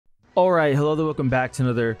Alright, hello there, welcome back to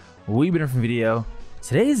another wee bit different video.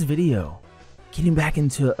 Today's video, getting back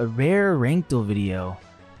into a rare ranked video,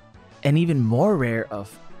 and even more rare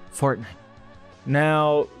of Fortnite.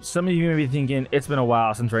 Now, some of you may be thinking, it's been a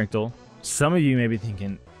while since ranked. Some of you may be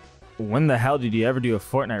thinking, when the hell did you ever do a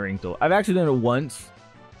Fortnite ranked? I've actually done it once,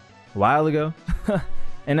 a while ago,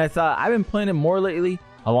 and I thought, I've been playing it more lately,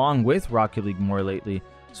 along with Rocket League more lately,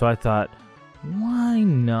 so I thought, why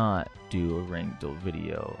not do a ranked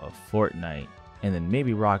video of Fortnite and then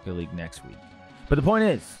maybe Rocket League next week? But the point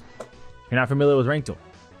is, if you're not familiar with ranked, let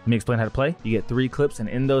me explain how to play. You get 3 clips, and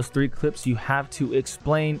in those 3 clips you have to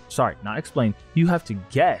you have to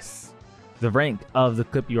guess the rank of the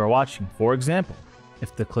clip you are watching. For example,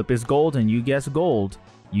 if the clip is gold and you guess gold,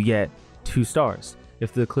 you get 2 stars.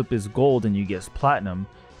 If the clip is gold and you guess platinum,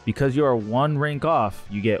 because you are 1 rank off,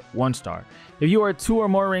 you get 1 star. If you are 2 or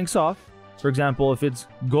more ranks off, for example, if it's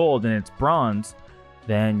gold and it's bronze,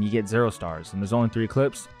 then you get 0 stars. And there's only 3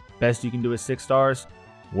 clips. Best you can do is 6 stars.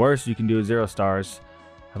 Worst you can do is 0 stars.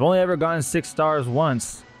 I've only ever gotten 6 stars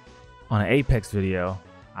once on an Apex video.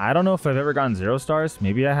 I don't know if I've ever gotten 0 stars.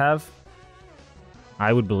 Maybe I have.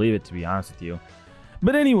 I would believe it, to be honest with you.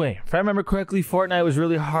 But anyway, if I remember correctly, Fortnite was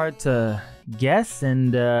really hard to guess,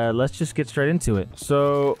 and let's just get straight into it.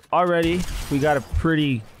 So already we got a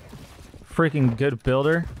pretty freaking good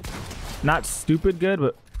builder. Not stupid good,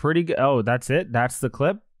 but pretty good. Oh, that's it? That's the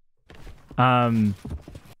clip? That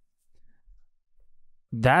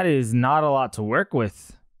is not a lot to work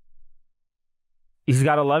with. He's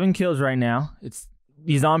got 11 kills right now.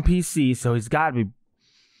 He's on PC, so he's got to be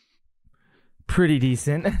pretty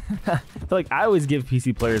decent. I feel like I always give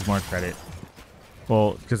PC players more credit.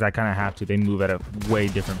 Well, because I kind of have to. They move at a way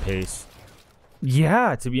different pace.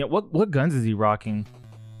 Yeah, to be what guns is he rocking?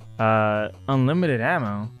 Unlimited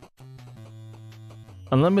ammo.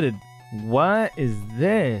 Unlimited. What is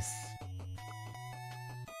this?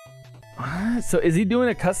 What? So is he doing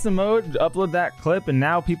a custom mode to upload that clip, and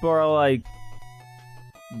now people are like,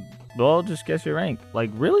 well, just guess your rank? Like,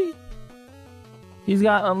 really? He's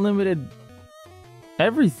got unlimited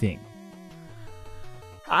everything.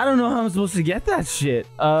 I don't know how I'm supposed to get that shit.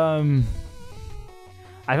 I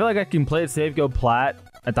feel like I can play it safe, go plat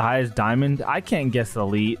at the highest diamond. I can't guess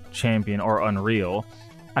elite, champion, or unreal.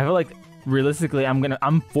 I feel like realistically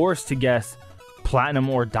I'm forced to guess platinum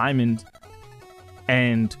or diamond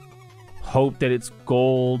and hope that it's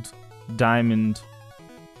gold, diamond.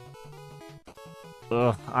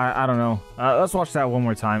 Ugh, I don't know. Let's watch that one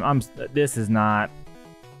more time. This is not.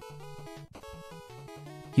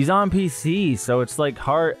 He's on PC, so it's like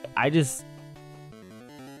hard. I don't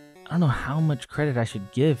know how much credit I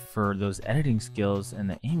should give for those editing skills and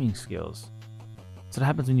the aiming skills. That's what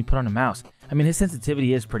happens when you put on a mouse. I mean, his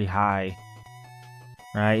sensitivity is pretty high,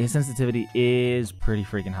 right? His sensitivity is pretty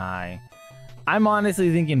freaking high. I'm honestly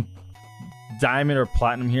thinking diamond or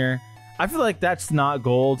platinum here. I feel like that's not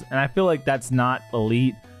gold, and I feel like that's not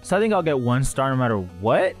elite. So I think I'll get 1 star no matter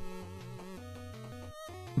what.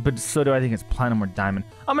 But so do I think it's platinum or diamond.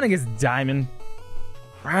 I'm gonna guess diamond.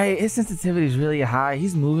 Right? His sensitivity is really high.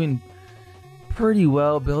 He's moving pretty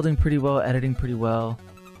well, building pretty well, editing pretty well.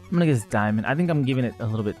 I'm gonna guess diamond. I think I'm giving it a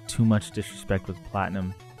little bit too much disrespect with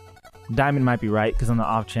platinum. Diamond might be right, because on the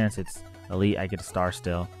off chance it's elite, I get a star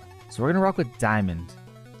still. So we're gonna rock with diamond.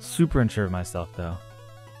 Super unsure of myself though.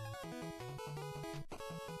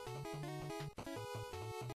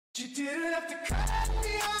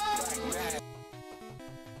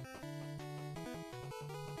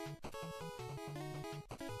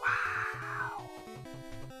 Wow.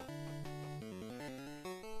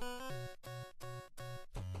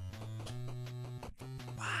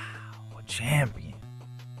 Wow, champion.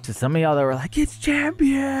 To some of y'all that were like, it's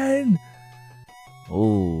champion.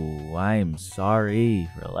 Oh, I'm sorry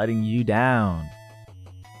for letting you down.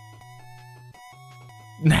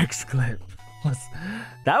 Next clip.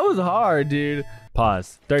 That was hard, dude.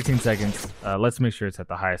 Pause. 13 seconds. Let's make sure it's at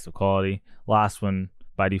the highest of quality. Last one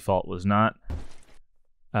by default was not.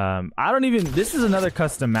 I don't even. This is another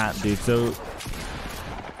custom map, dude. So,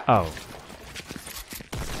 oh,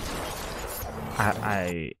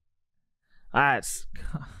 that's.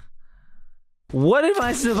 What am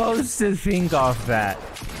I supposed to think off that?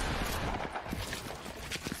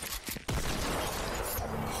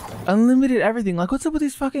 Unlimited everything. Like, what's up with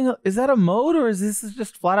these fucking... Is that a mode, or is this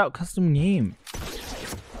just flat out custom game? I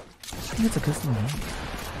think it's a custom game.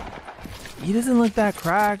 He doesn't look that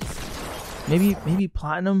cracked. Maybe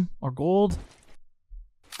platinum or gold.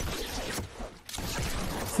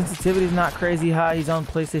 Sensitivity's not crazy high. He's on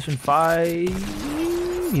PlayStation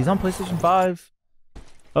 5. He's on PlayStation 5.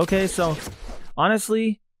 Okay, so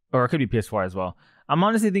honestly, or it could be PS4 as well. I'm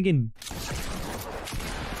honestly thinking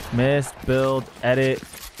miss, build, edit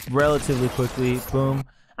relatively quickly. Boom.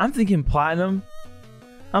 I'm thinking platinum.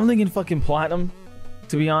 I'm thinking fucking platinum,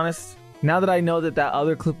 to be honest. Now that I know that that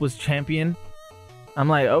other clip was champion, I'm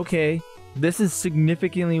like, okay, this is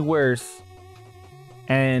significantly worse.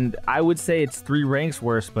 And I would say it's 3 ranks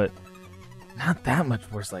worse, but not that much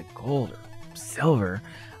worse, like gold or silver.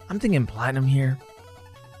 I'm thinking platinum here.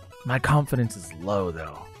 My confidence is low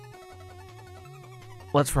though.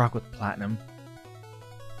 Let's rock with platinum.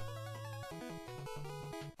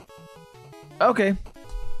 Okay.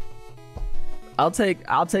 I'll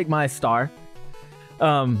take my star.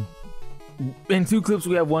 In 2 clips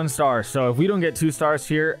we have 1 star. So if we don't get 2 stars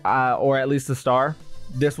here, or at least a star,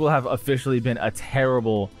 this will have officially been a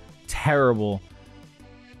terrible, terrible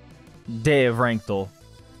day of Ranked.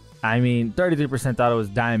 I mean, 33% thought it was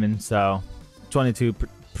diamond, so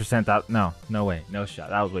 22% thought no way, no shot.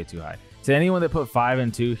 That was way too high. To anyone that put 5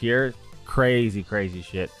 and 2 here, crazy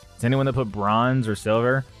shit. To anyone that put bronze or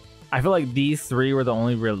silver, I feel like these 3 were the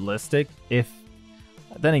only realistic. If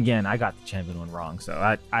then again, I got the champion one wrong,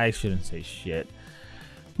 so I shouldn't say shit.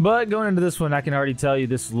 But going into this one, I can already tell you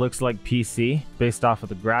this looks like PC based off of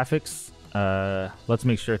the graphics. Let's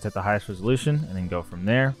make sure it's at the highest resolution and then go from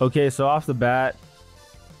there. Okay, so off the bat,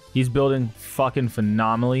 he's building fucking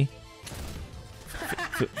phenomenally.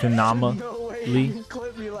 Phenomenally. No way you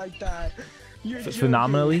clip me like that.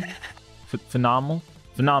 Phenomenally. Phenomenally.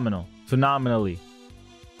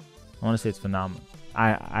 I want to say it's phenomenal.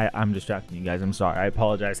 I'm distracting you guys. I'm sorry. I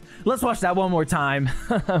apologize. Let's watch that one more time.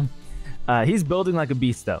 He's building like a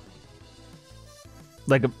beast though.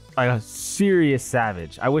 Like a serious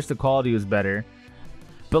savage. I wish the quality was better.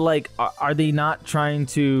 But like, are they not trying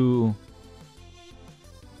to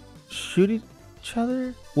shoot each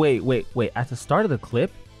other? Wait. At the start of the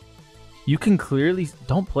clip, you can clearly...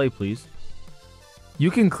 Don't play, please. You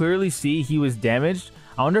can clearly see he was damaged.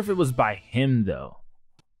 I wonder if it was by him though.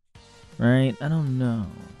 Right? I don't know.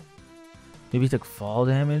 Maybe he took fall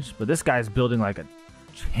damage, but this guy's building like a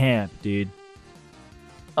champ, dude.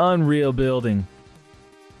 Unreal building.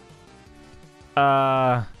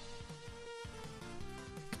 Damn.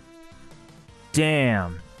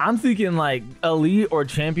 I'm thinking like elite or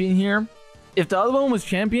champion here. If the other one was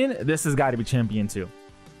champion, this has got to be champion too.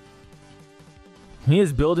 He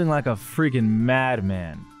is building like a freaking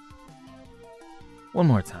madman. One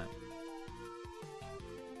more time.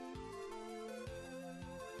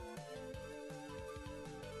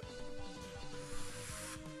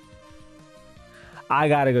 I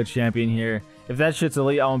gotta go champion here. If that shit's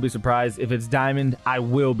elite, I won't be surprised. If it's diamond, I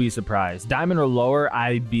will be surprised. Diamond or lower,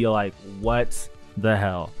 I'd be like, what the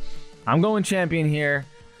hell? I'm going champion here.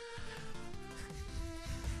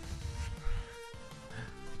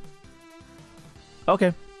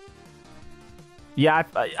 Okay. Yeah,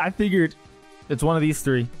 I figured it's one of these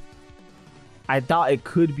 3. I thought it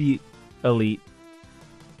could be elite.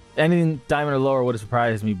 Anything diamond or lower would have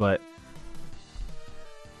surprised me, but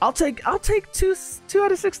I'll take 2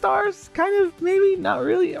 out of 6 stars. Kind of, maybe, not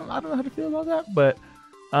really. I don't know how to feel about that, but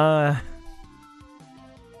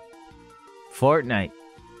Fortnite.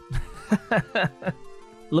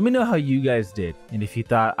 Let me know how you guys did, and if you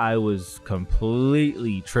thought I was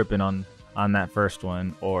completely tripping on that first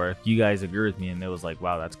one, or if you guys agree with me and it was like,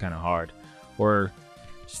 wow, that's kind of hard, or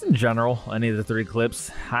just in general, any of the 3 clips.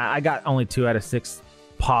 I got only 2 out of 6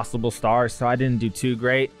 possible stars, so I didn't do too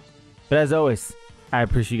great. But as always, I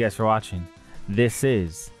appreciate you guys for watching. This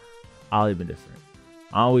is All We've Been Different.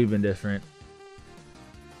 All We've Been Different.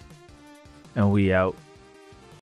 And we out.